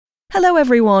Hello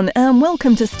everyone and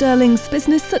welcome to Sterling's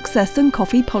Business Success and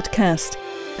Coffee podcast.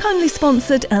 Kindly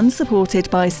sponsored and supported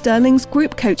by Sterling's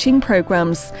group coaching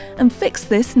programs and Fix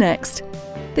This Next.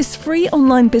 This free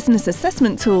online business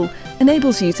assessment tool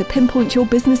enables you to pinpoint your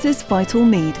business's vital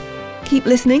need. Keep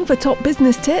listening for top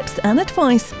business tips and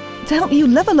advice to help you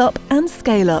level up and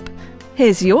scale up.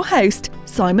 Here's your host,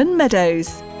 Simon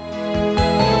Meadows.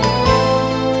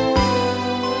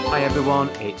 Hi everyone,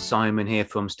 it's Simon here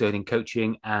from Sterling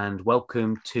Coaching and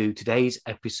welcome to today's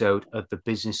episode of the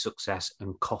Business Success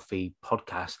and Coffee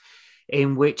podcast,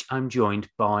 in which I'm joined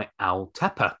by Al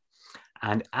Tepper.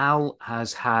 And Al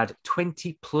has had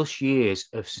 20 plus years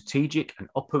of strategic and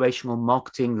operational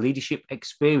marketing leadership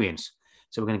experience.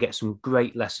 So we're going to get some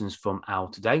great lessons from Al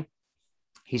today.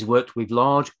 He's worked with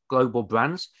large global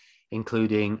brands,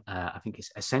 including, I think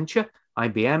it's Accenture,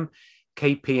 IBM,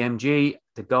 KPMG,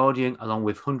 The Guardian, along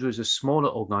with hundreds of smaller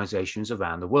organizations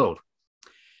around the world.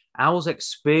 Al's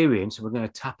experience, and we're going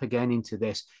to tap again into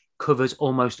this, covers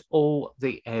almost all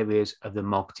the areas of the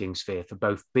marketing sphere for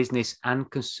both business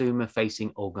and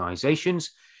consumer-facing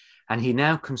organizations. And he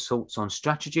now consults on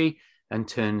strategy and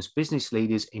turns business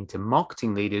leaders into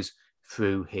marketing leaders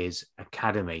through his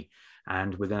academy.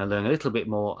 And we're going to learn a little bit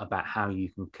more about how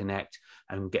you can connect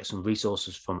and get some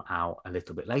resources from Al a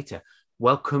little bit later.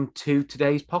 Welcome to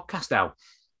today's podcast, Al.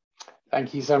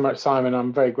 Thank you so much, Simon.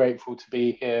 I'm very grateful to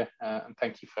be here and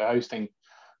thank you for hosting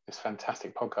this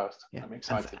fantastic podcast. Yeah. I'm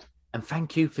excited. And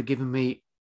thank you for giving me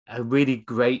a really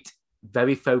great,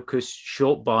 very focused,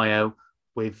 short bio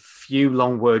with few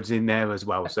long words in there as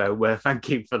well. So thank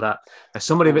you for that. As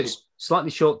somebody that's slightly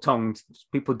short-tongued,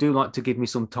 people do like to give me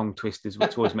some tongue twisters,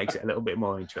 which always makes it a little bit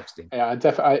more interesting. Yeah, I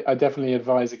definitely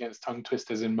advise against tongue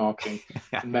twisters in marketing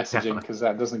and messaging because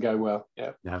that doesn't go well.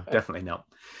 Yeah, no, definitely not.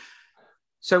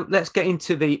 So let's get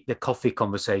into the coffee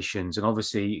conversations. And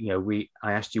obviously, you know,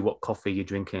 I asked you what coffee you're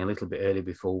drinking a little bit earlier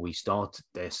before we started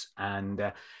this.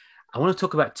 And I want to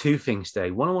talk about two things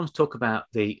today. One, I want to talk about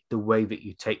the way that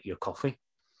you take your coffee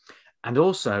and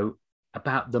also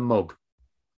about the mug.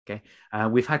 Okay.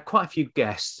 We've had quite a few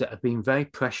guests that have been very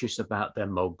precious about their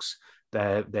mugs.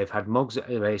 They've had mugs that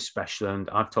are very special. And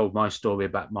I've told my story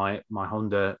about my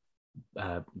Honda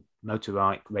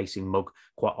motorbike racing mug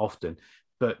quite often.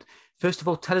 But first of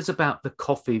all, tell us about the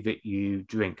coffee that you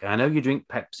drink. I know you drink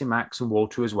Pepsi Max and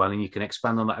water as well, and you can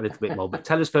expand on that a little bit more. But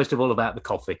tell us first of all about the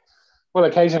coffee. Well,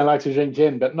 occasionally I like to drink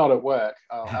gin, but not at work.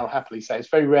 I'll happily say it's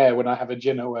very rare when I have a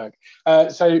gin at work.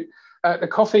 The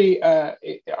coffee,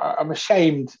 I'm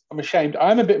ashamed.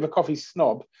 I'm a bit of a coffee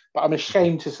snob, but I'm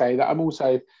ashamed to say that I'm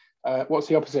also, what's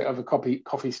the opposite of a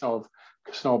coffee snob?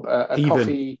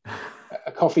 A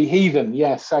coffee heathen.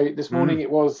 Yes. So this morning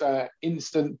it was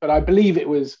instant, but I believe it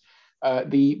was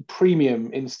the premium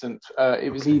instant.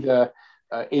 It was either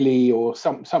Illy or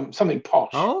something posh.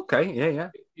 Oh, okay.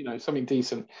 Yeah. You know, something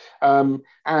decent.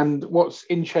 And what's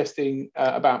interesting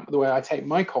about the way I take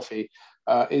my coffee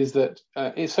is that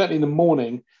it's certainly in the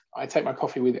morning, I take my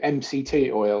coffee with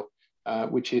MCT oil,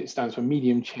 which it stands for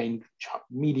medium chain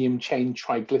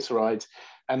triglycerides.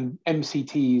 And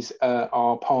MCTs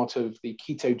are part of the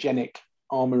ketogenic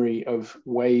armory of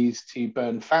ways to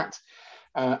burn fat.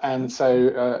 And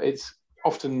so it's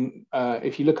often,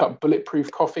 if you look up bulletproof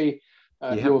coffee,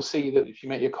 you'll see that if you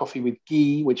make your coffee with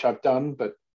ghee, which I've done,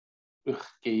 but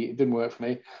ghee, it didn't work for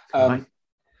me.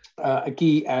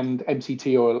 Ghee and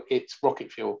MCT oil, it's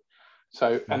rocket fuel.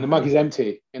 So, and the mug is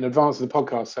empty in advance of the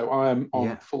podcast. So I am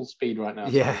on full speed right now.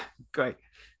 Yeah, great.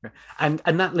 And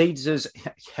that leads us,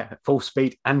 full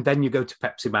speed. And then you go to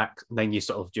Pepsi Max and then you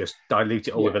sort of just dilute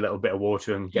it all with a little bit of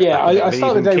water and get I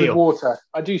start the day with water.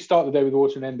 I do start the day with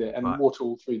water and end it, and water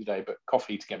all through the day, but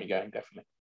coffee to get me going, definitely.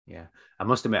 Yeah, I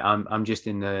must admit, I'm just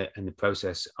in the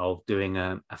process of doing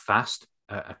a fast,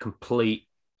 a complete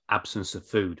absence of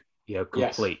food.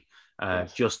 Complete.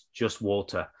 Just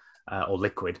water or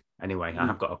liquid. Anyway, I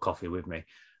have got a coffee with me,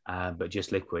 but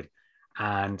just liquid,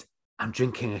 and I'm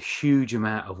drinking a huge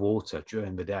amount of water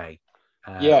during the day.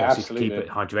 Absolutely. To keep it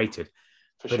hydrated.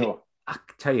 Sure. I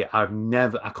tell you, I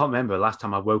can't remember the last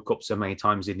time I woke up so many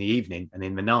times in the evening and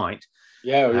in the night.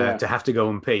 To have to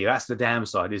go and pee. That's the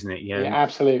downside, isn't it?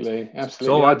 Absolutely. It's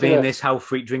all right being this health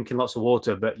freak, drinking lots of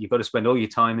water, but you've got to spend all your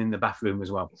time in the bathroom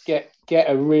as well. Get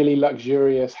a really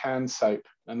luxurious hand soap,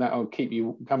 and that'll keep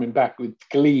you coming back with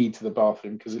glee to the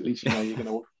bathroom because at least you know you're going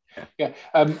to.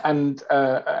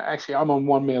 Actually, I'm on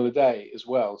one meal a day as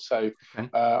well, so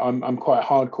I'm quite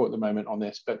hardcore at the moment on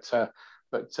this. But the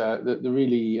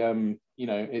really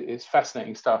it's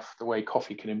fascinating stuff, the way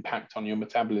coffee can impact on your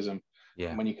metabolism.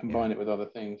 And when you combine it with other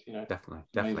things,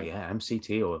 definitely. Yeah,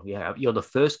 MCT oil. Yeah, you're the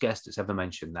first guest that's ever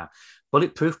mentioned that.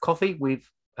 Bulletproof coffee.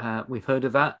 We've heard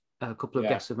of that. A couple of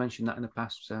guests have mentioned that in the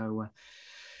past.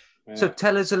 So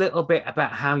tell us a little bit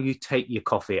about how you take your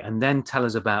coffee, and then tell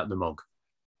us about the mug.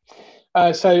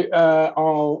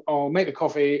 I'll make the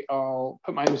coffee. I'll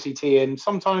put my MCT in.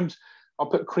 Sometimes I'll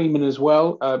put cream in as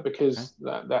well because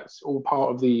that's all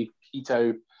part of the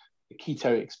keto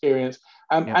experience.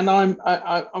 And I'm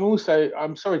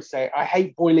sorry to say, I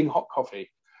hate boiling hot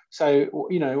coffee. So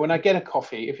when I get a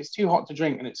coffee, if it's too hot to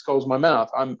drink and it scalds my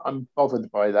mouth, I'm bothered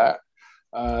by that.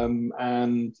 So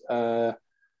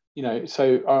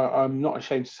I'm not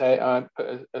ashamed to say I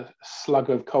put a slug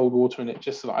of cold water in it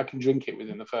just so that I can drink it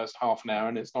within the first half an hour,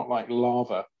 and it's not like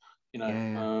lava,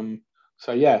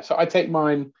 So I take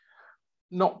mine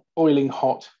not boiling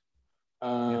hot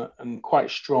and quite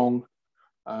strong.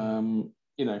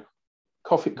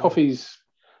 Coffee's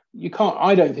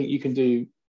I don't think you can do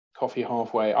coffee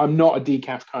halfway. I'm not a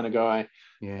decaf kind of guy.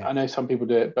 Yeah. I know some people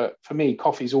do it, but for me,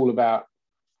 coffee's all about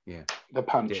the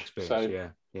punch.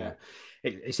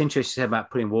 It's interesting to say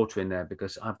about putting water in there,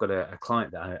 because I've got a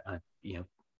client that I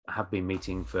have been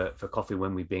meeting for coffee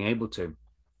when we've been able to,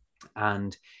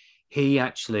 and he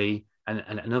actually and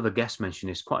another guest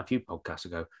mentioned this quite a few podcasts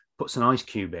ago, puts an ice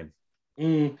cube in.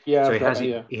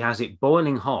 So he has it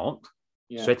boiling hot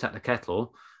straight out the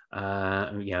kettle,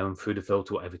 and through the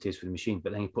filter, whatever it is for the machine.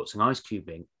 But then he puts an ice cube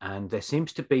in, and there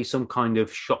seems to be some kind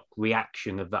of shock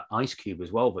reaction of that ice cube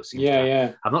as well. But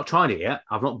I've not tried it yet.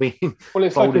 I've not been. Well,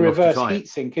 it's like a reverse heat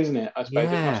sink, isn't it? I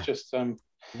suppose it must just.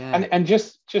 And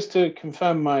just to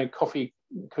confirm my coffee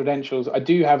credentials, I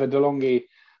do have a DeLonghi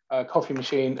coffee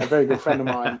machine. A very good friend of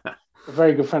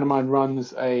mine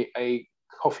runs a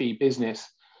coffee business,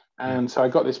 and so I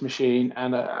got this machine,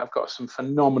 and I've got some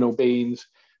phenomenal beans.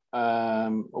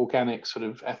 Organic, sort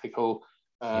of ethical.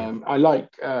 I like,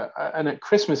 and at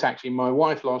Christmas, actually, my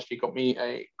wife last year got me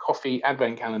a coffee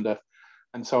advent calendar,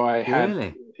 and so I had,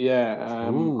 I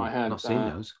had not seen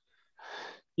those.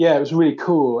 Yeah, it was really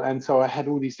cool, and so I had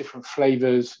all these different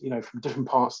flavors, from different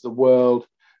parts of the world.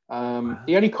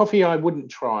 The only coffee I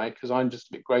wouldn't try, because I'm just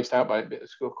a bit grossed out by it,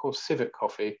 is of course civet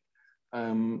coffee,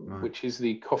 which is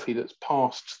the coffee that's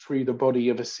passed through the body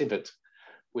of a civet.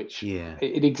 Which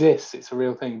it exists, it's a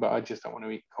real thing, but I just don't want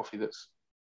to eat coffee that's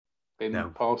been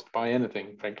passed by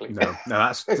anything, frankly. No,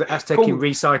 that's taking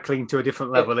recycling to a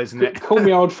different level, isn't it? Call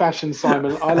me old-fashioned,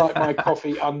 Simon. I like my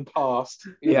coffee unpassed.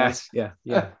 Yes, yeah,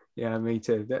 me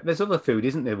too. There's other food,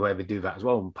 isn't there, where they do that as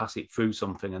well and pass it through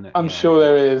something, and I'm sure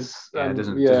there is. Yeah, it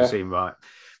doesn't seem right.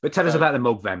 But tell us about the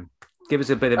mug then. Give us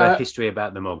a bit of a history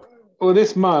about the mug. Well,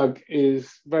 this mug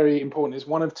is very important. It's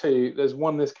one of two. There's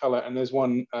one this color and there's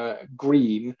one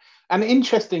green. And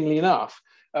interestingly enough,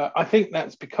 I think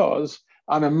that's because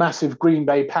I'm a massive Green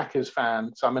Bay Packers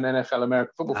fan. So I'm an NFL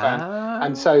American football fan.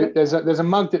 And so there's a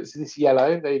mug that's this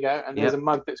yellow. There you go. And there's a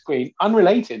mug that's green.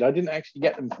 Unrelated. I didn't actually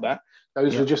get them for that.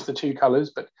 Those were just the two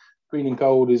colors. But green and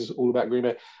gold is all about Green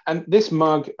Bay. And this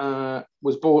mug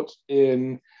was bought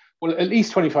at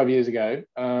least 25 years ago,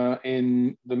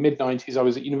 in the mid-90s. I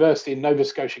was at university in Nova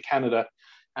Scotia, Canada,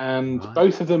 and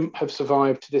both of them have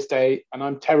survived to this day, and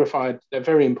I'm terrified. They're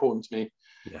very important to me.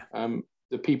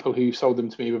 The people who sold them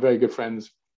to me were very good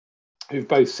friends who've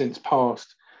both since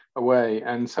passed away,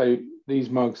 and so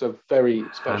these mugs are very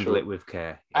special. Handle it with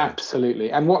care.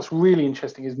 Absolutely. And what's really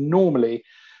interesting is normally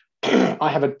I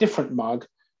have a different mug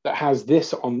that has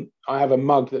this on. I have a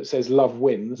mug that says "Love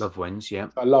wins." Love wins, yeah.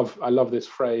 I love this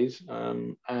phrase,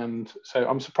 and so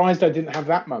I'm surprised I didn't have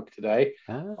that mug today.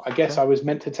 I guess I was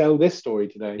meant to tell this story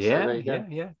today.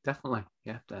 Definitely,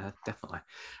 definitely.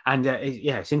 And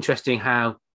it's interesting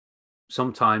how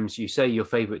sometimes you say your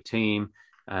favourite team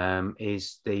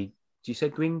is the. Do you say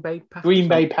Green Bay Packers? Green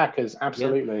Bay Packers,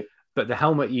 absolutely. Yeah. But the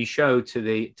helmet you showed to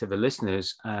the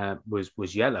listeners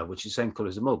was yellow, which is the same colour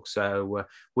as the mug. So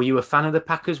were you a fan of the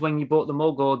Packers when you bought the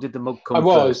mug, or did the mug come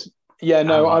first? Yeah,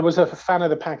 no, I was a fan of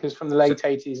the Packers from the late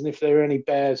 80s. And if there are any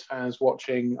Bears fans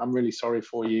watching, I'm really sorry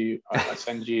for you. I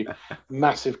send you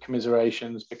massive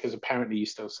commiserations, because apparently you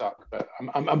still suck. But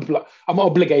I'm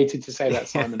obligated to say that,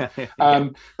 Simon.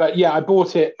 But yeah, I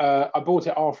bought it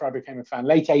after I became a fan.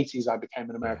 Late 80s, I became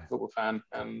an American football fan.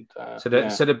 And so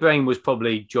the brain was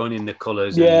probably joining the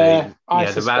colours. Yeah, and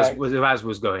the Raz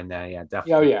was going there. Yeah,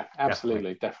 definitely. Oh yeah,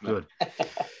 absolutely, definitely. Good.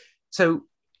 So.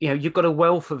 You've got a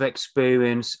wealth of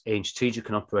experience in strategic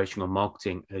and operational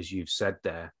marketing, as you've said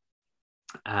there.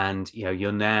 And,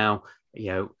 you're now,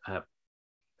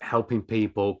 helping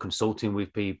people, consulting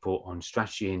with people on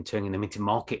strategy and turning them into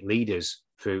market leaders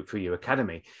through your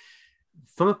academy.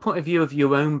 From a point of view of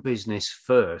your own business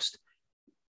first,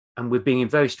 and we've been in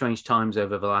very strange times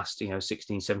over the last,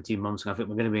 16, 17 months. And I think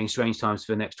we're going to be in strange times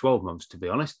for the next 12 months, to be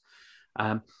honest.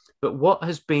 But what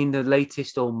has been the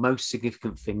latest or most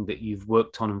significant thing that you've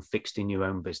worked on and fixed in your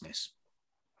own business?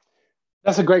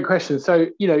 That's a great question. So,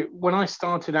 when I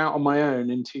started out on my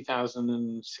own in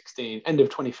 2016, end of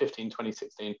 2015,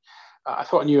 2016, I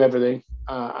thought I knew everything,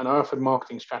 and I offered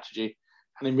marketing strategy.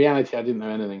 And in reality, I didn't know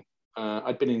anything.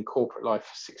 I'd been in corporate life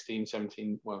for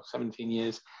 17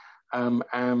 years.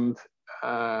 And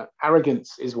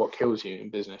arrogance is what kills you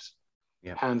in business,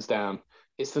 hands down.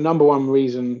 It's the number one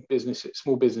reason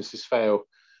small businesses fail,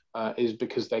 is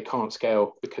because they can't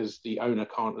scale, because the owner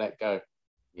can't let go.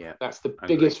 Yeah, that's the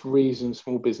biggest reason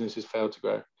small businesses fail to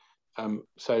grow.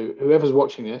 So whoever's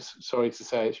watching this, sorry to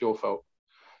say, it's your fault.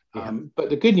 But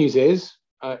the good news is,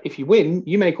 if you win,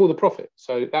 you make all the profit.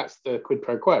 So that's the quid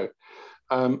pro quo.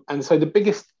 And so the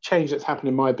biggest change that's happened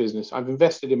in my business, I've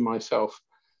invested in myself,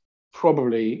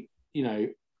 probably,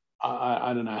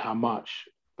 I don't know how much,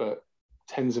 but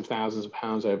tens of thousands of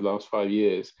pounds over the last 5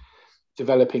 years,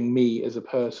 developing me as a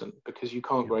person, because you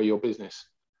can't grow your business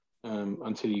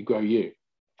until you grow you.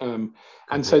 And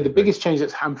so the biggest change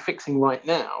that I'm fixing right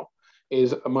now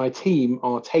is my team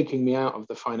are taking me out of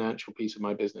the financial piece of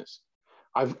my business.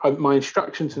 My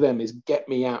instruction to them is get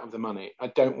me out of the money. I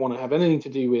don't want to have anything to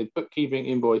do with bookkeeping,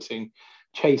 invoicing,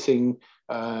 chasing,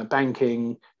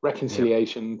 banking,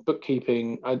 reconciliation,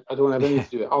 bookkeeping. I don't want to have anything to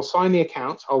do with it. I'll sign the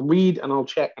accounts. I'll read and I'll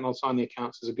check and I'll sign the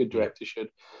accounts as a good director should.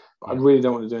 But I really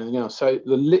don't want to do anything else. So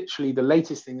literally the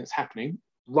latest thing that's happening,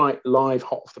 right live,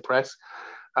 hot off the press,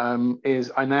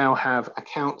 is I now have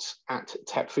accounts at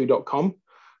tepfu.com.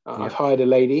 I've hired a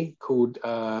lady called,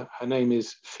 her name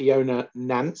is Fiona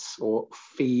Nance, or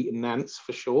Fee Nance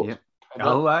for short. Yeah.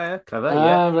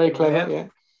 Clever. Very clever,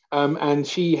 and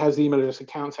she has the email address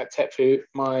accounts at Tepfu.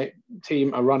 My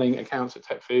team are running accounts at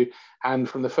Tepfu. And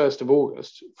from the 1st of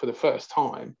August, for the first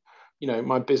time,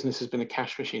 my business has been a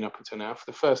cash machine up until now. For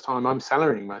the first time, I'm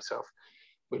salarying myself,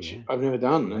 which I've never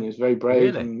done. And it's very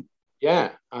brave. Really?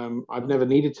 And I've never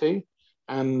needed to.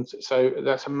 And so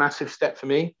that's a massive step for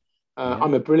me.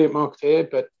 I'm a brilliant marketeer,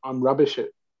 but I'm rubbish at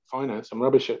finance. I'm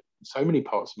rubbish at so many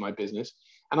parts of my business.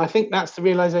 And I think that's the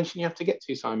realization you have to get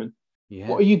to, Simon. Yeah.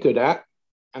 What are you good at?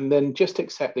 And then just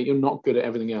accept that you're not good at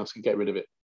everything else and get rid of it.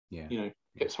 Yeah.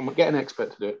 Get an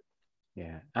expert to do it.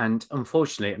 Yeah. And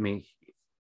unfortunately, I mean,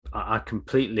 I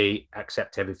completely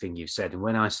accept everything you've said. And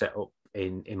when I set up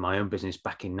in my own business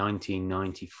back in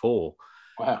 1994,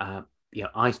 wow.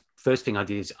 First thing I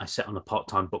did is I set on a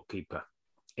part-time bookkeeper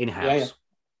in-house.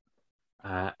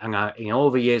 And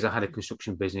over the years, I had a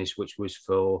construction business, which was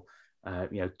for,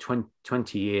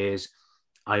 20 years.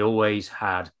 I always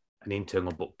had an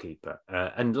internal bookkeeper.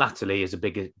 And latterly, as a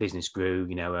bigger business grew,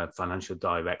 a financial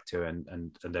director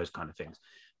and those kind of things.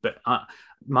 But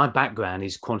my background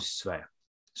is quantity surveyor.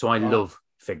 So I love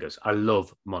figures. I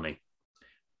love money.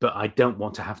 But I don't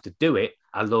want to have to do it.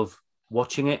 I love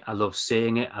watching it. I love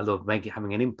seeing it. I love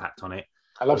having an impact on it.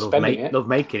 I love spending it. Love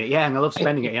making it. Yeah, and I love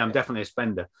spending it. Yeah, I'm definitely a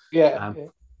spender.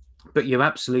 But you're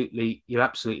absolutely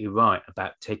right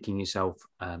about taking yourself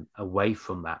away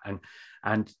from that.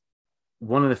 And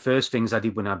one of the first things I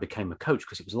did when I became a coach,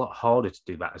 because it was a lot harder to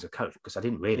do that as a coach, because I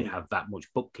didn't really have that much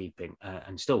bookkeeping,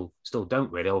 and still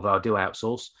don't really, although I do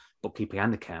outsource bookkeeping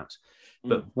and accounts.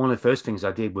 But one of the first things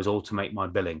I did was automate my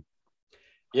billing.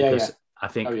 I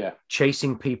think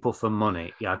chasing people for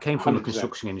money. I came from 100%. The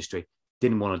construction industry,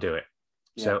 didn't want to do it.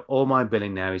 So all my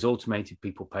billing now is automated.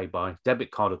 People pay by debit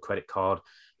card or credit card.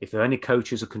 If there are any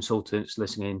coaches or consultants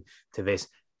listening to this,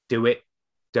 do it.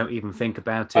 Don't even think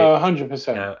about it.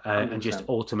 100%. And just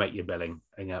automate your billing.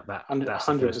 That's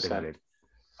the first thing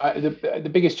I did. The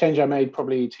biggest change I made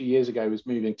probably 2 years ago was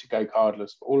moving to Go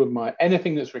Cardless. All of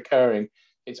anything that's recurring,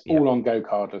 it's all on Go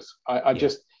Cardless.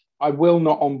 I will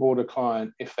not onboard a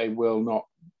client if they will not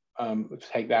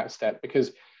take that step,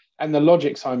 because. And the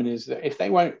logic, Simon, is that if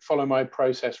they won't follow my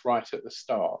process right at the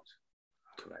start,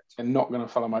 correct, they're not going to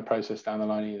follow my process down the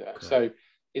line either. Correct. So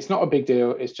it's not a big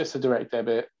deal. It's just a direct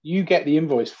debit. You get the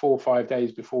invoice 4 or 5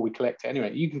 days before we collect it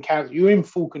anyway. You can count. You're in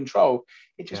full control.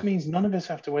 It just means none of us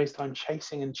have to waste time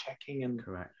chasing and checking. And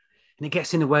correct. And it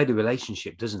gets in the way of the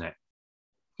relationship, doesn't it?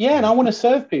 Yeah, and I want to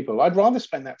serve people. I'd rather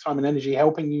spend that time and energy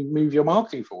helping you move your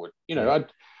marketing forward. I don't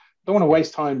want to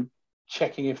waste time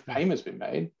checking if payment's been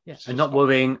made. And not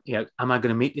worrying, am I going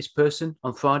to meet this person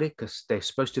on Friday because they're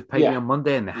supposed to pay me on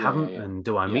Monday and they haven't? And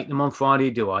do I meet them on Friday?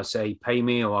 Do I say pay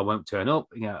me or I won't turn up?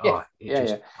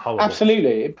 It's horrible.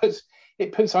 Absolutely.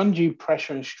 It puts undue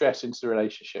pressure and stress into the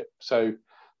relationship. So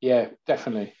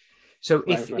definitely. So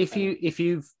if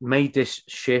you've made this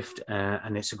shift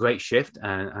and it's a great shift,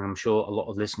 and I'm sure a lot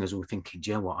of listeners will be thinking,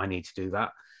 do you know what, I need to do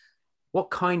that. what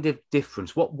kind of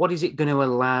difference, what is it going to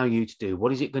allow you to do?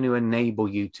 What is it going to enable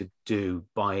you to do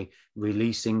by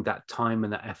releasing that time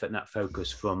and that effort and that focus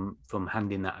from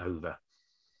handing that over?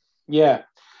 Yeah,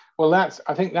 well, I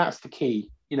think that's the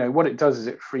key. What it does is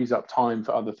it frees up time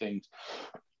for other things.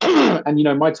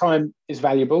 And my time is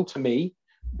valuable to me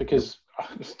because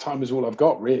time is all I've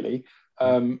got, really.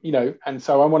 And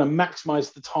so I want to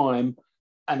maximize the time,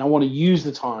 and I want to use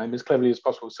the time as cleverly as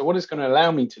possible. So what it's going to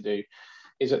allow me to do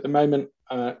is, at the moment,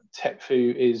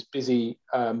 Tepfu is busy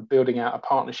building out a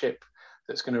partnership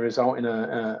that's going to result in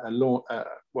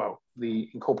the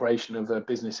incorporation of a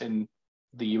business in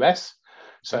the US.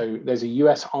 So there's a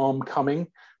US arm coming,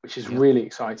 which is really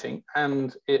exciting.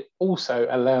 And it also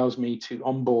allows me to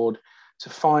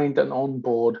find and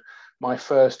onboard my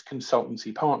first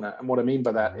consultancy partner. And what I mean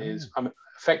by that is I'm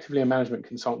effectively a management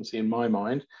consultancy in my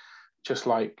mind, just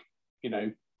like,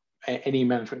 any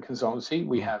management consultancy.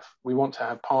 We want to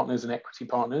have partners and equity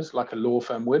partners like a law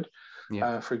firm would,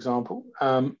 for example.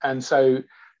 And so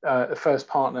the first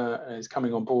partner is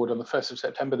coming on board on the 1st of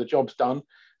September. The job's done.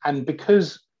 And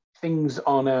because things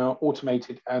are now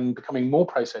automated and becoming more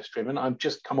process driven, I've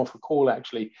just come off a call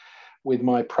actually with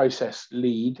my process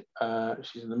lead.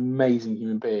 She's an amazing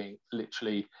human being.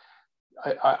 Literally,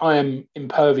 I am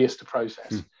impervious to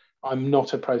process. I'm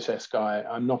not a process guy.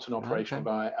 I'm not an operational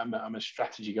guy. I'm a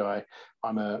strategy guy.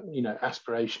 I'm a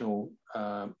aspirational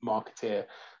marketeer.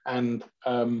 And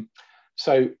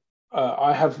so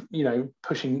I have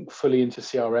pushing fully into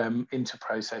CRM, into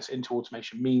process, into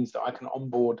automation means that I can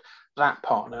onboard that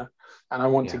partner, and I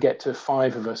want to get to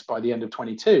 5 of us by the end of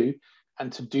 22.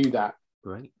 And to do that,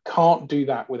 can't do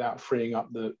that without freeing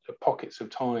up the pockets of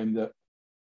time that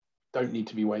don't need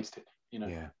to be wasted.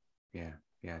 Yeah,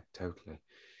 totally.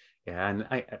 Yeah,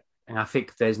 and I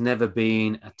think there's never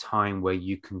been a time where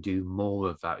you can do more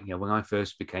of that. When I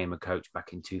first became a coach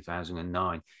back in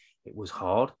 2009, it was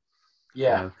hard.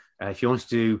 If you want to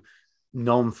do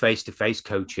non-face-to-face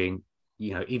coaching,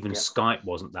 even Skype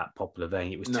wasn't that popular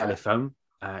then. It was telephone.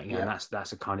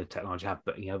 That's a kind of technology I have.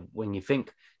 But when you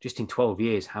think just in 12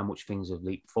 years how much things have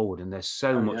leaped forward, and there's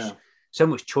so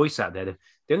much choice out there.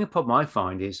 The only problem I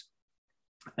find is,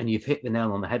 and you've hit the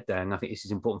nail on the head there, and I think this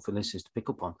is important for listeners to pick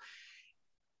up on,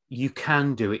 you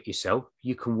can do it yourself.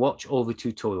 You can watch all the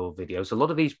tutorial videos. A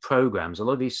lot of these programs, a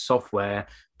lot of these software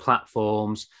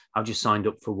platforms, I've just signed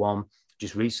up for one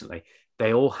just recently.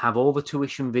 They all have all the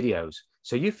tuition videos.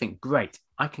 So you think, great,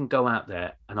 I can go out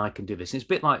there and I can do this. It's a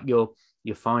bit like your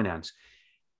finance.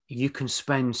 You can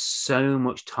spend so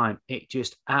much time. It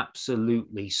just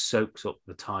absolutely soaks up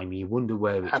the time. You wonder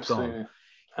where it's gone.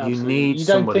 You need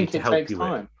somebody to help you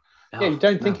with. You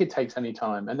don't think it takes any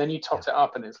time. And then you tot it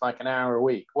up and it's like an hour a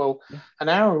week. Well, an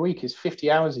hour a week is 50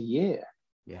 hours a year.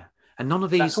 Yeah. And none of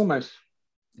these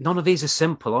are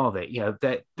simple, are they?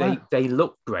 They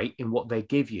look great in what they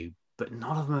give you, but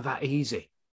none of them are that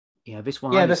easy. This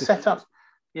one.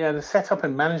 The setup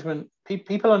and management,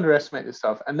 people underestimate this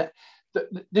stuff. And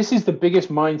this is the biggest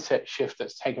mindset shift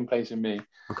that's taken place in me.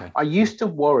 Okay. I used to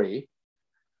worry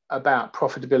about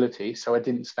profitability, so I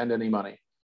didn't spend any money.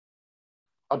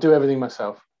 I'll do everything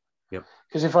myself. Yep.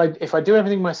 Because if I do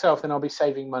everything myself, then I'll be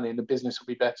saving money and the business will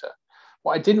be better.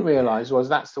 What I didn't realize was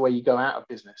that's the way you go out of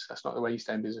business. That's not the way you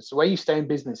stay in business. The way you stay in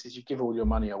business is you give all your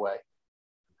money away.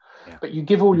 Yeah. But you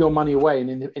give all your money away in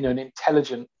an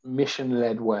intelligent,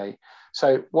 mission-led way.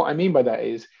 So what I mean by that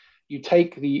is you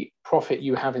take the profit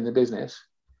you have in the business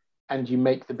and you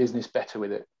make the business better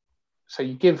with it. So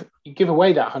you give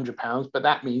away that £100, but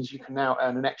that means you can now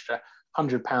earn an extra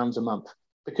 £100 a month.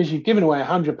 Because you've given away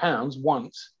 £100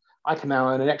 once, I can now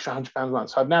earn an extra £100 a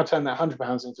month. So I've now turned that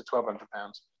 £100 into £1,200.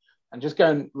 And just go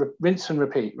and rinse and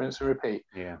repeat.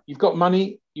 Yeah. You've got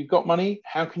money.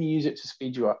 How can you use it to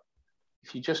speed you up?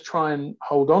 If you just try and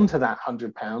hold on to that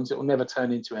 £100, it will never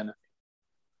turn into anything.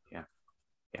 Yeah.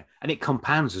 And it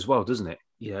compounds as well, doesn't it?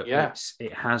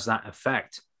 It has that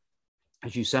effect.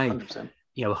 As you say, 100%.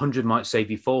 100 might save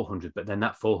you 400, but then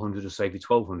that 400 will save you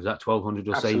 1,200. That 1,200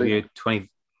 will save you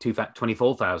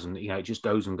 24,000. It just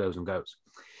goes and goes and goes.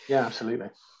 Yeah, absolutely.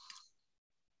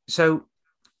 So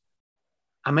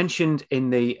I mentioned in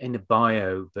the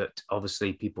bio that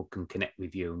obviously people can connect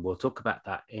with you, and we'll talk about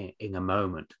that in a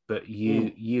moment. But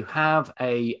you have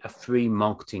a free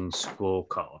marketing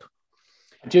scorecard.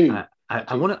 I do.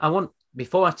 I want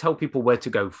before I tell people where to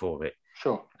go for it.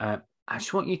 Sure. I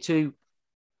just want you to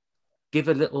give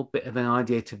a little bit of an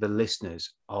idea to the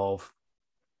listeners of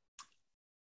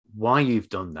why you've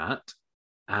done that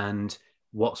and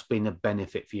what's been a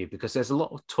benefit for you, because there's a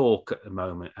lot of talk at the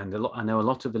moment, and I know a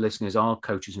lot of the listeners are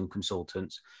coaches and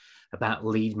consultants, about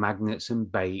lead magnets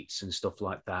and baits and stuff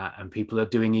like that. And people are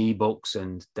doing ebooks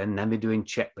and then they're doing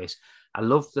checklists. I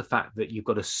love the fact that you've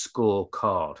got a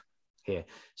scorecard here.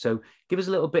 So give us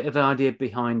a little bit of an idea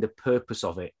behind the purpose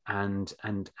of it and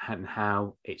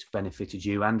how it's benefited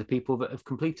you and the people that have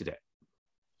completed it.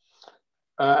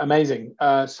 Amazing.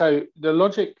 So the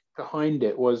logic behind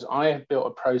it was I have built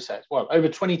a process. Well, over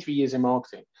 23 years in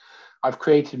marketing, I've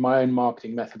created my own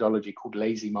marketing methodology called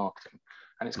lazy marketing.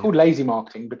 And it's called lazy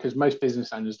marketing because most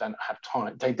business owners don't have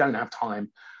time. They don't have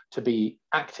time to be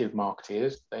active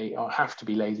marketers. They have to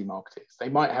be lazy marketers. They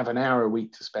might have an hour a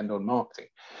week to spend on marketing.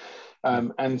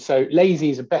 And so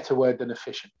lazy is a better word than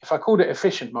efficient. If I called it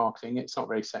efficient marketing, it's not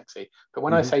very sexy. But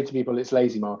when I say to people it's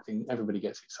lazy marketing, everybody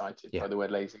gets excited by the word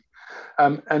lazy.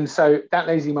 And so that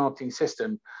lazy marketing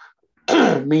system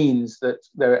means that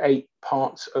there are 8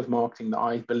 parts of marketing that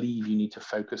I believe you need to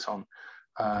focus on.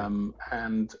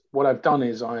 And what I've done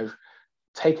is I've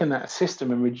taken that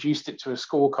system and reduced it to a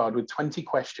scorecard with 20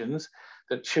 questions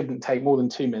that shouldn't take more than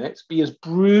 2 minutes. Be as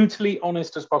brutally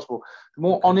honest as possible. The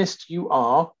more honest you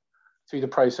are through the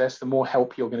process, the more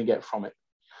help you're going to get from it.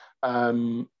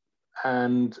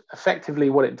 And effectively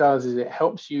what it does is it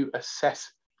helps you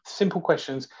assess simple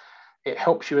questions. It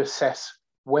helps you assess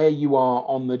where you are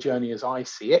on the journey as I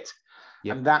see it.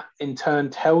 And that in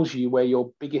turn tells you where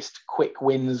your biggest quick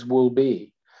wins will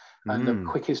be and the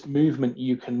quickest movement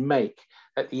you can make.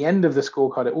 At the end of the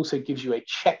scorecard, it also gives you a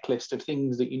checklist of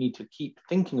things that you need to keep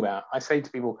thinking about. I say to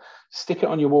people, stick it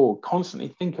on your wall,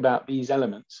 constantly think about these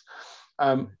elements.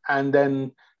 And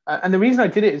the reason I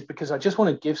did it is because I just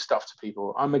want to give stuff to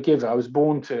people. I'm a giver. I was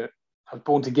born to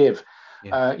give,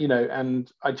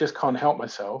 and I just can't help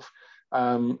myself.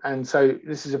 And so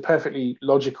this is a perfectly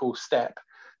logical step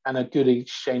and a good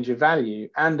exchange of value.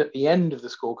 And at the end of the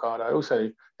scorecard, I also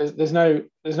there's no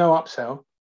upsell,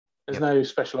 there's no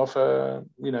special offer,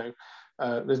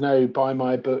 there's no buy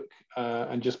my book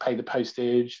and just pay the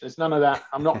postage. There's none of that.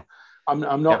 I'm not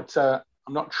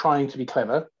trying to be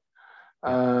clever.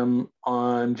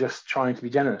 I'm just trying to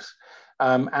be generous.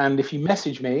 And if you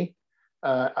message me,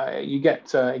 you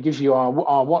get it gives you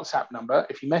our WhatsApp number.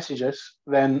 If you message us,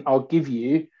 then I'll give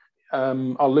you.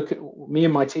 I'll look at me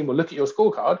and my team will look at your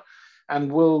scorecard, and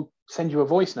we'll send you a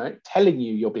voice note telling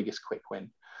you your biggest quick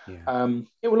win.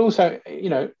 It will also,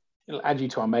 it'll add you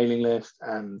to our mailing list,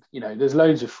 and there's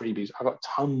loads of freebies. I've got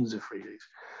tons of freebies.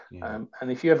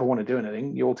 And if you ever want to do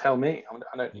anything, you'll tell me.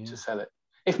 I don't need to sell it.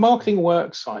 If marketing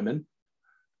works, Simon,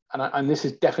 and this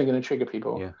is definitely going to trigger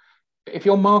people. If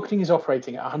your marketing is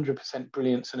operating at 100%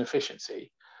 brilliance and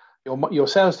efficiency, your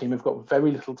sales team have got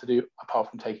very little to do apart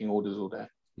from taking orders all day.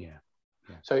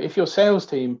 So if your sales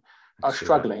team are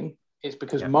struggling, it's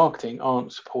because marketing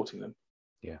aren't supporting them.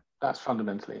 That's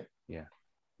fundamentally it.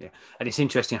 And it's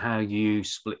interesting how you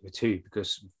split the two,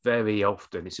 because very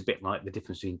often it's a bit like the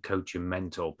difference between coach and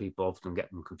mentor. People often get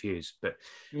them confused. But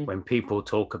when people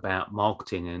talk about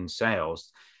marketing and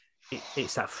sales,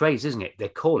 it's that phrase, isn't it? They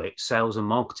call it sales and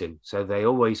marketing. So they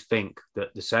always think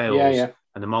that the sales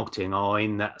and the marketing are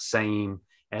in that same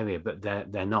area, but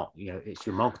they're not. It's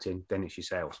your marketing, then it's your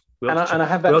sales. We ought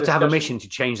to have a mission to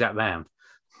change that round.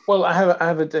 Well, I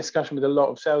have a discussion with a lot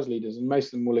of sales leaders, and most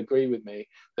of them will agree with me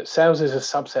that sales is a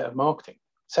subset of marketing.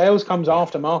 Sales comes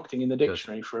after marketing in the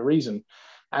dictionary for a reason,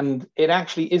 and it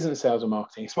actually isn't sales and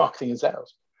marketing; it's marketing and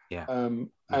sales.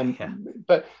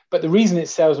 But the reason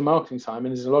it's sales and marketing,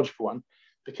 Simon, is a logical one,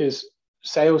 because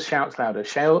sales shouts louder.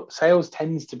 Sales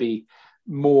tends to be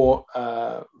more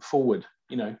forward.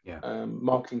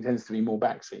 Marketing tends to be more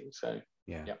backseat. So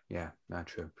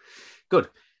that's true. Good.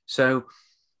 So.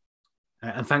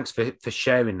 And thanks for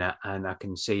sharing that. And I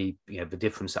can see, the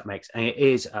difference that makes. And it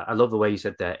is, I love the way you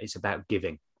said that. It's about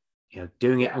giving,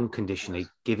 doing it unconditionally,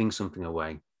 giving something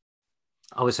away.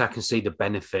 Obviously, I can see the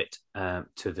benefit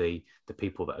to the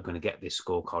people that are going to get this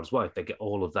scorecard as well. If they get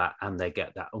all of that and they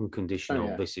get that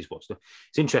unconditional, this is what's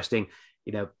it's interesting.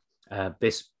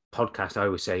 This podcast, I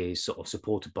always say, is sort of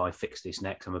supported by Fix This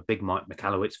Next. I'm a big Mike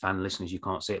Michalowicz fan. Listeners, you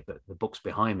can't see it, but the book's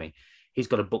behind me. He's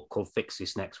got a book called Fix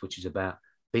This Next, which is about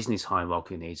business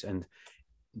hierarchy needs, and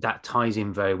that ties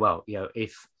in very well.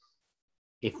 If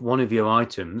one of your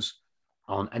items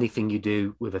on anything you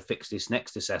do with a Fix This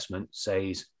Next assessment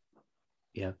says,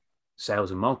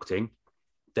 sales and marketing,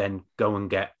 then go and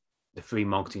get the free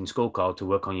marketing scorecard to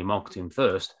work on your marketing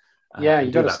first.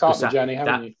 You've got to start the journey,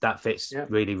 haven't you? That fits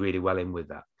really, really well in with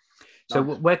that. So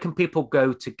where can people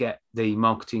go to get the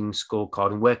marketing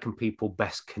scorecard, and where can people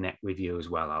best connect with you as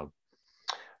well, Al?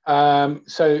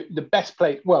 So the best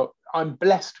place, well, I'm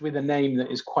blessed with a name that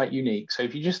is quite unique. So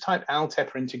if you just type Al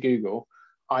Tepper into Google,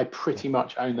 I pretty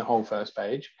much own the whole first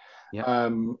page. Yeah.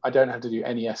 I don't have to do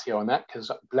any SEO on that because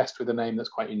I'm blessed with a name that's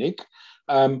quite unique.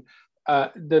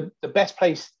 The best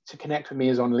place to connect with me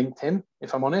is on LinkedIn,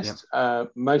 if I'm honest.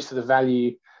 Most of the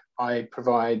value I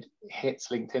provide hits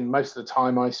LinkedIn. Most of the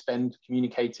time I spend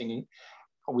communicating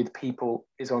with people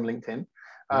is on LinkedIn.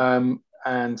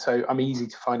 And so I'm easy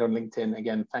to find on LinkedIn,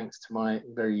 again, thanks to my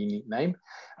very unique name.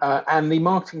 And the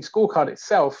marketing scorecard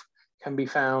itself can be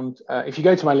found, if you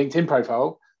go to my LinkedIn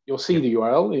profile, you'll see the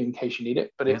URL in case you need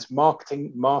it, but it's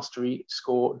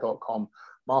marketingmasteryscore.com,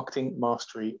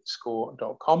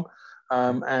 marketingmasteryscore.com.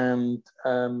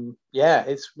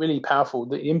 It's really powerful.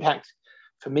 The impact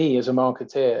for me as a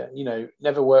marketeer,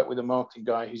 never work with a marketing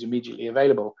guy who's immediately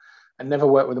available, and never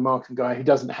work with a marketing guy who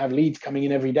doesn't have leads coming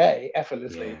in every day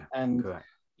effortlessly.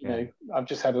 I've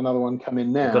just had another one come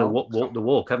in now. You've got to walk the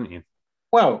walk, haven't you?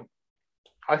 Well,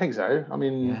 I think so. I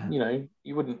mean,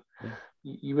 you wouldn't.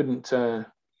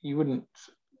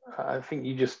 I think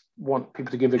you just want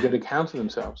people to give a good account of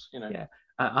themselves. Yeah,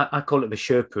 I call it the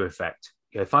Sherpa effect.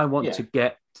 If I want to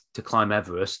get to climb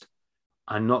Everest,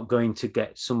 I'm not going to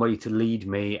get somebody to lead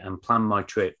me and plan my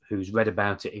trip who's read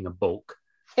about it in a book.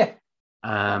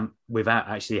 Without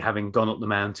actually having gone up the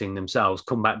mountain themselves,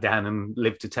 come back down and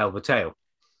live to tell the tale.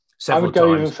 I would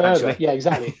go even further. Actually. Yeah,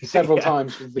 exactly. Several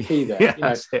times was the key there.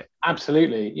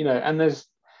 Absolutely. And there's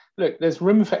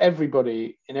room for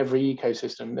everybody in every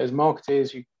ecosystem. There's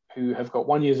marketers who have got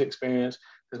 1 year's experience.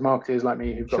 There's marketers like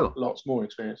me who've got lots more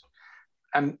experience.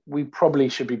 And we probably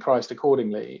should be priced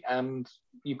accordingly. And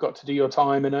you've got to do your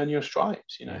time and earn your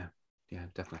stripes, Yeah,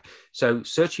 definitely. So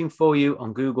searching for you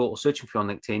on Google or searching for you on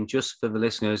LinkedIn, just for the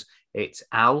listeners, it's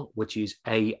Al, which is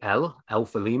A-L,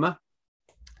 Alpha Lima,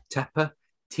 Tepper,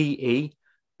 T-E,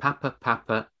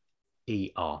 Papa,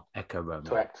 E-R, Echo Romeo.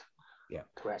 Correct. Yeah.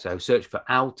 Correct. So search for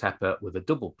Al Tepper with a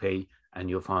double P and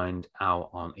you'll find Al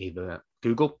on either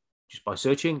Google, just by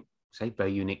searching,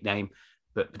 very unique name,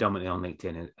 but predominantly on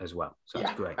LinkedIn as well. So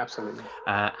that's great. Absolutely.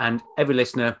 And every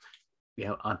listener,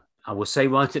 I will say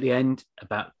right at the end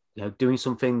about doing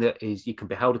something that is you can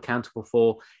be held accountable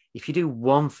for. If you do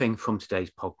one thing from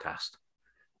today's podcast,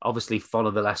 obviously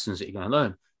follow the lessons that you're going to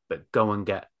learn, but go and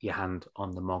get your hand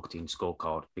on the marketing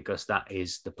scorecard because that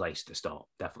is the place to start.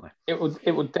 Definitely. It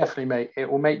will definitely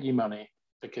make you money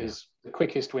because the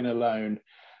quickest win alone,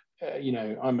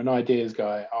 I'm an ideas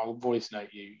guy. I'll voice note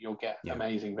you. You'll get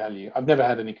amazing value. I've never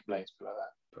had any complaints about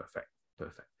that.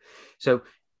 Perfect. So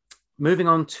moving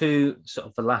on to sort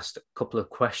of the last couple of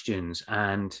questions,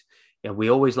 and we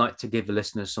always like to give the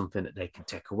listeners something that they can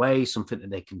take away, something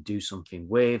that they can do something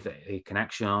with, that they can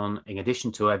action on, in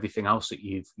addition to everything else that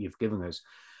you've given us.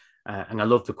 And I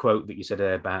love the quote that you said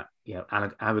about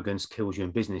arrogance kills you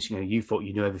in business. You thought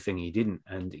you knew everything and you didn't,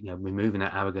 and removing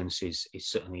that arrogance is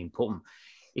certainly important.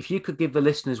 If you could give the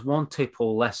listeners one tip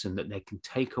or lesson that they can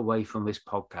take away from this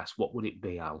podcast, what would it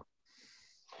be, Al?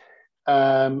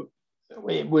 There's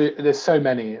so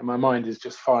many, and my mind is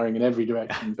just firing in every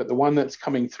direction. But the one that's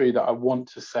coming through that I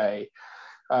want to say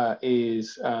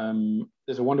is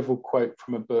there's a wonderful quote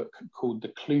from a book called The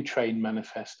Clue Train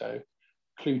Manifesto.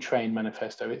 Clue Train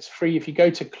Manifesto. It's free. If you go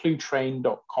to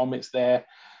cluetrain.com, it's there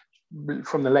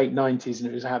from the late 90s, and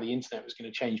it was how the internet was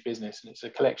going to change business. And it's a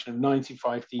collection of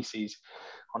 95 theses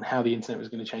on how the internet was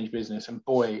going to change business. And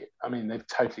boy, I mean, they've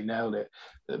totally nailed it.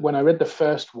 When I read the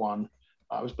first one,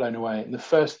 I was blown away. And the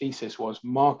first thesis was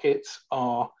markets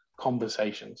are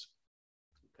conversations.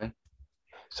 Okay.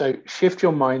 So shift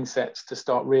your mindsets to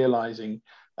start realizing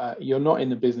you're not in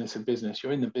the business of business.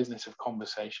 You're in the business of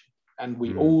conversation. And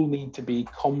we all need to be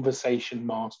conversation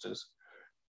masters.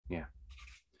 Yeah.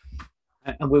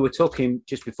 And we were talking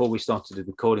just before we started the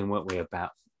recording, weren't we,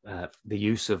 about the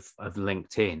use of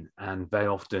LinkedIn. And very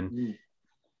often,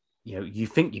 you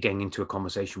think you're getting into a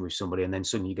conversation with somebody and then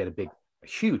suddenly you get a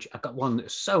huge, I got one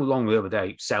that's so long the other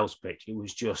day, sales pitch. It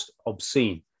was just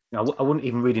obscene. I wouldn't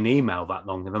even read an email that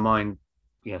long, never mind,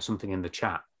 something in the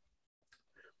chat.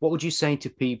 What would you say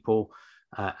to people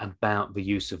about the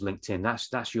use of LinkedIn?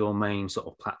 That's your main sort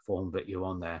of platform that you're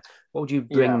on there. What would you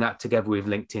bring that together with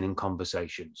LinkedIn and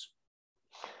conversations?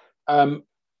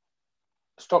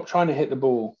 Stop trying to hit the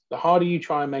ball. The harder you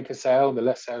try and make a sale, the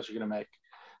less sales you're going to make.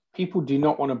 People do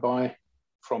not want to buy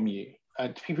from you.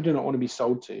 People do not want to be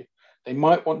sold to. They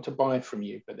might want to buy from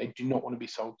you, but they do not want to be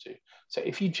sold to. So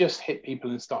if you just hit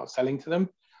people and start selling to them,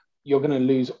 you're going to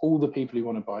lose all the people who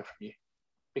want to buy from you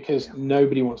because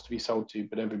nobody wants to be sold to,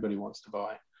 but everybody wants to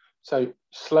buy. So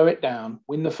slow it down,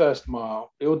 win the first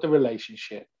mile, build the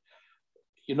relationship.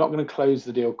 You're not going to close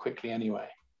the deal quickly anyway.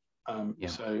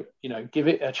 So, give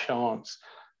it a chance.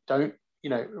 Don't,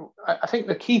 I think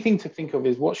the key thing to think of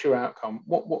is what's your outcome?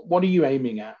 What are you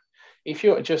aiming at? if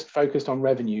you're just focused on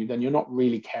revenue, then you're not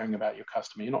really caring about your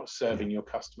customer. You're not serving your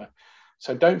customer.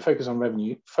 So don't focus on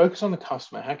revenue. Focus on the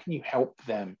customer. How can you help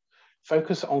them?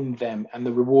 Focus on them, and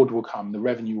the reward will come. The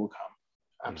revenue will come.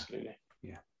 Absolutely.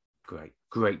 Yeah.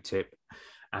 Great tip.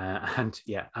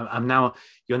 You're now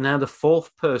the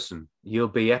fourth person. You'll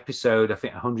be episode, I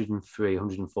think, 103,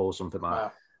 104, something like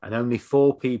that. And only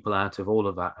 4 people out of all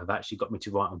of that have actually got me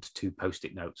to write onto 2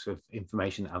 Post-it notes of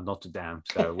information that I've noted down.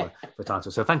 So for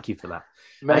title. So thank you for that.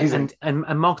 Amazing.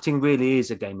 And marketing really is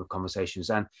a game of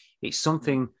conversations, and it's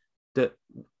something that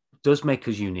does make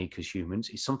us unique as humans.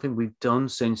 It's something we've done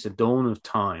since the dawn of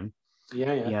time.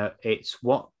 Yeah. It's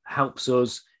what helps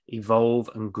us evolve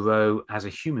and grow as a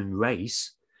human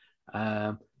race.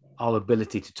 Our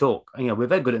ability to talk. We're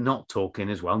very good at not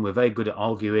talking as well, and we're very good at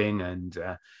arguing.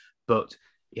 But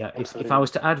if I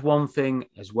was to add one thing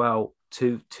as well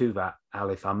to that, Al,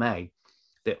 if I may,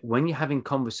 that when you're having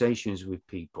conversations with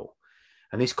people,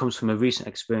 and this comes from a recent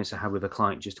experience I had with a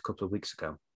client just a couple of weeks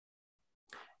ago,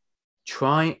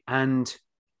 try and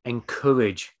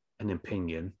encourage an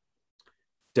opinion.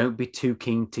 Don't be too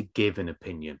keen to give an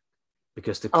opinion,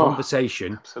 because the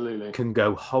conversation can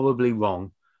go horribly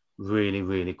wrong really,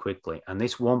 really quickly. And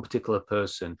this one particular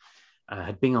person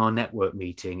had been on a network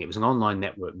meeting. It was an online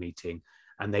network meeting,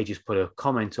 and they just put a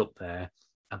comment up there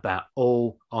about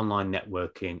all online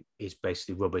networking is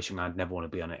basically rubbish, and I'd never want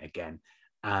to be on it again.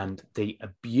 And the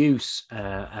abuse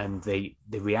and the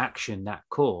reaction that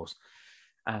caused,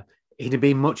 it'd have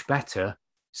been much better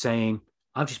saying,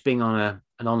 I've just been on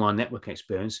an online networking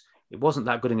experience. It wasn't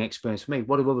that good an experience for me.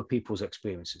 What are other people's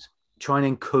experiences? Try and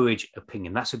encourage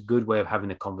opinion. That's a good way of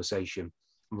having a conversation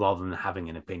rather than having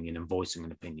an opinion and voicing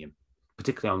an opinion,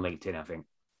 particularly on LinkedIn, I think.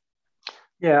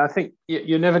 Yeah, I think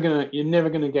you're never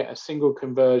gonna get a single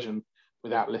conversion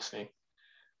without listening.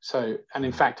 So, and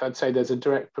in fact, I'd say there's a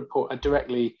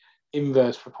directly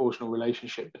inverse proportional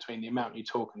relationship between the amount you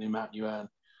talk and the amount you earn.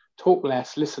 Talk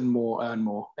less, listen more, earn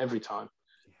more every time.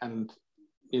 And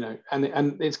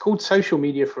and it's called social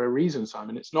media for a reason,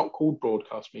 Simon. It's not called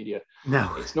broadcast media.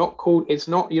 No,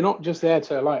 you're not just there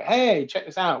to like, hey, check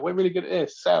this out, we're really good at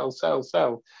this, sell.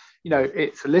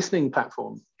 It's a listening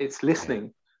platform. It's listening. Yeah.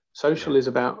 Social is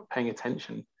about paying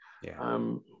attention. Yeah.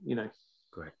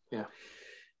 Great. Yeah.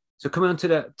 So coming on to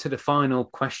the final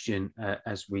question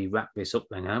as we wrap this up,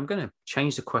 then I'm going to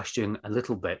change the question a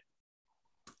little bit.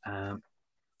 And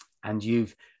I'm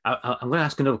going to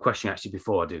ask another question actually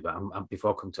before I do that.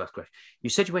 Before I come to that question, you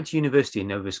said you went to university in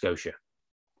Nova Scotia.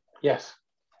 Yes.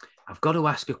 I've got to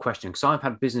ask a question, because I've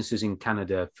had businesses in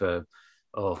Canada for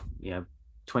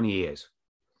 20 years,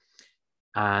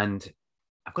 and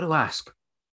I've got to ask,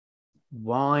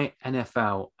 why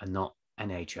NFL and not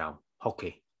NHL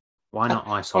hockey? Why not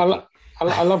ice hockey?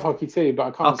 I love hockey too, but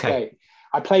I can't skate.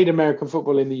 I played American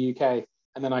football in the UK,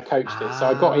 and then I coached it. So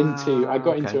I got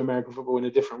into American football in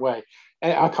a different way.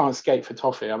 And I can't skate for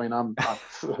toffee. I mean,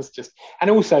 that's just, and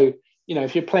also,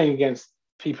 if you're playing against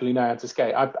people who know how to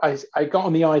skate, I got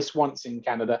on the ice once in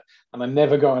Canada, and I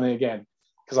never got on it again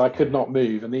because I could not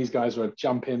move, and these guys were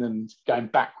jumping and going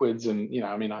backwards, and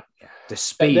the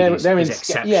speed is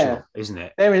exceptional, isn't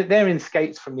it? They're in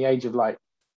skates from the age of like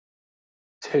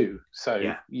 2,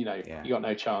 so you got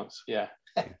no chance. Yeah,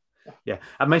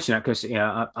 I mentioned that because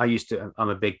I'm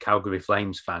a big Calgary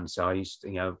Flames fan, so I used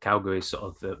to, Calgary is sort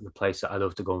of the place that I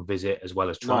love to go and visit, as well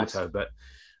as Toronto. Nice. But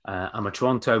I'm a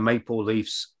Toronto Maple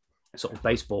Leafs sort of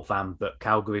baseball fan, but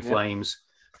Calgary Flames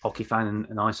hockey fan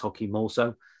and ice hockey more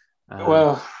so.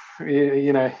 Well,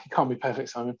 it can't be perfect,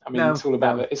 Simon. I mean, it's all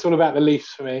about the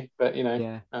Leafs for me. But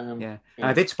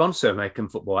I did sponsor American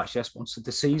football. Actually, I sponsored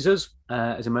the Caesars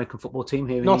as American football team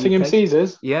here in Nottingham the UK.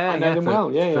 Caesars. Yeah, I know them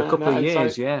well. Yeah, for a couple of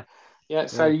years.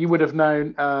 So you would have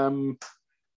known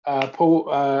Paul.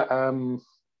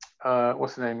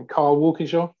 What's the name? Carl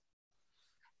Walkinshaw.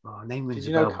 Oh, name rings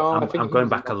a bell. Carl? I'm going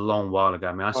back a long while ago.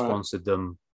 I mean, I sponsored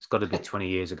them. It's got to be 20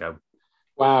 years ago.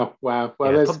 Wow. Well,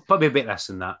 there's probably a bit less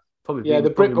than that.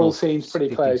 The brick ball seems pretty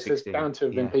 50, close. 60. There's bound to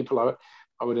have been people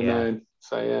I would have known.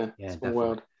 So small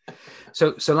world.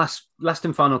 So last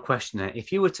and final question there.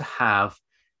 If you were to have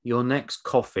your next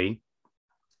coffee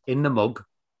in the mug,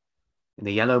 in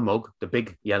the yellow mug, the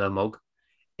big yellow mug,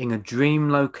 in a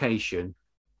dream location,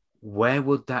 where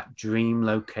would that dream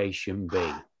location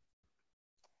be?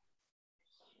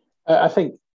 I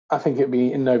think it'd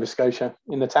be in Nova Scotia,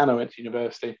 in the town I went to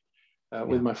university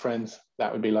with my friends.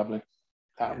 That would be lovely.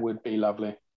 That would be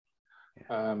lovely.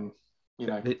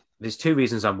 There's 2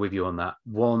 reasons I'm with you on that.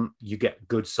 One, you get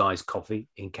good sized coffee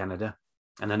in Canada,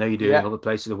 and I know you do in other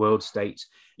places of the world, States.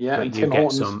 Yeah, but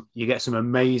you get some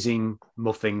amazing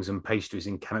muffins and pastries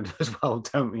in Canada as well,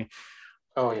 don't you?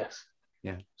 Oh yes,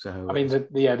 Yeah. So I mean,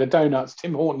 the donuts,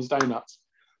 Tim Hortons donuts.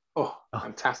 Oh,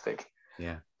 fantastic.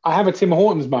 Yeah. I have a Tim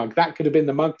Hortons mug. That could have been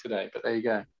the mug today, but there you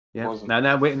go. Yeah.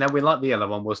 No, we like the yellow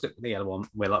one. We'll stick with the yellow one.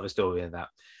 We like the story of that.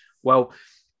 Well,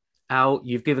 Al,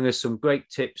 you've given us some great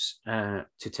tips to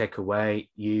take away.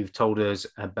 You've told us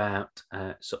about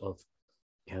sort of,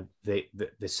 you know,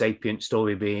 the sapient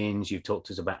story beings. You've talked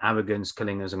to us about arrogance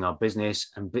killing us in our business.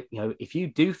 And, you know, if you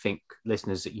do think,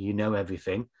 listeners, that you know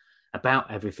everything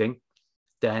about everything,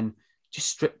 then just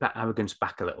strip that arrogance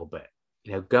back a little bit.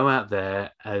 You know, go out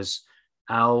there, as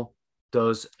Al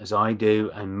does, as I do,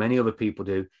 and many other people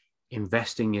do,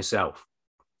 invest in yourself.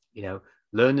 You know,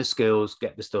 learn the skills,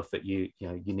 get the stuff that you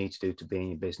need to do to be in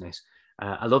your business.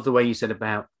 I love the way you said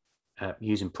about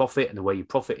using profit and the way you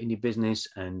profit in your business,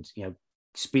 and, you know,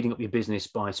 speeding up your business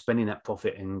by spending that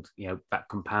profit and, you know, that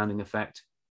compounding effect.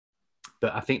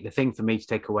 But I think the thing for me to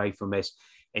take away from this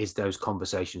is those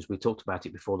conversations. We talked about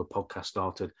it before the podcast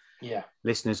started. Yeah.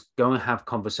 Listeners, go and have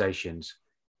conversations.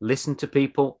 Listen to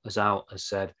people, as Al has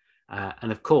said.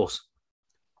 And of course,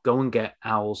 go and get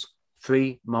Al's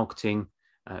free marketing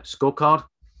scorecard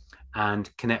and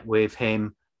connect with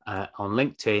him on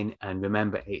LinkedIn. And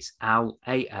remember, it's Al,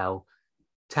 A-L,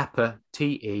 Tepper,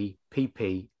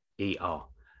 T-E-P-P-E-R.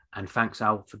 And thanks,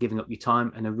 Al, for giving up your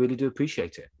time. And I really do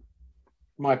appreciate it.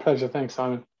 My pleasure. Thanks,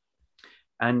 Simon.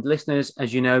 And listeners,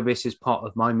 as you know, this is part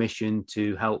of my mission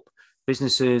to help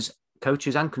businesses,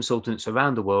 coaches and consultants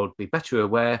around the world be better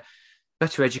aware,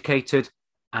 better educated,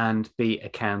 and be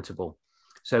accountable.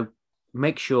 So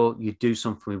make sure you do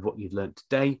something with what you've learned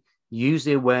today. Use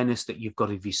the awareness that you've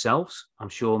got of yourselves. I'm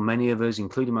sure many of us,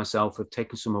 including myself, have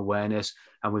taken some awareness,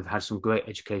 and we've had some great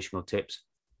educational tips.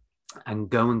 And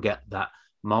go and get that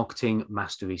Marketing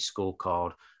Mastery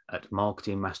Scorecard at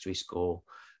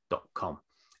marketingmasteryscore.com.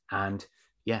 And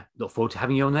yeah, look forward to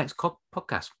having you on the next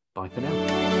podcast. Bye for now.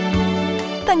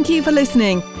 Thank you for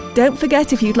listening. Don't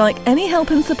forget, if you'd like any help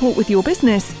and support with your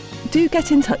business, do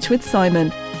get in touch with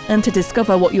Simon. And to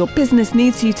discover what your business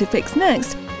needs you to fix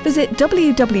next, visit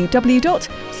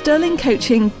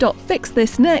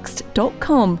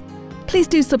www.sterlingcoaching.fixthisnext.com. Please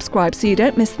do subscribe so you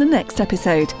don't miss the next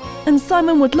episode. And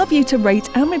Simon would love you to rate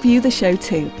and review the show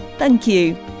too. Thank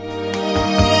you.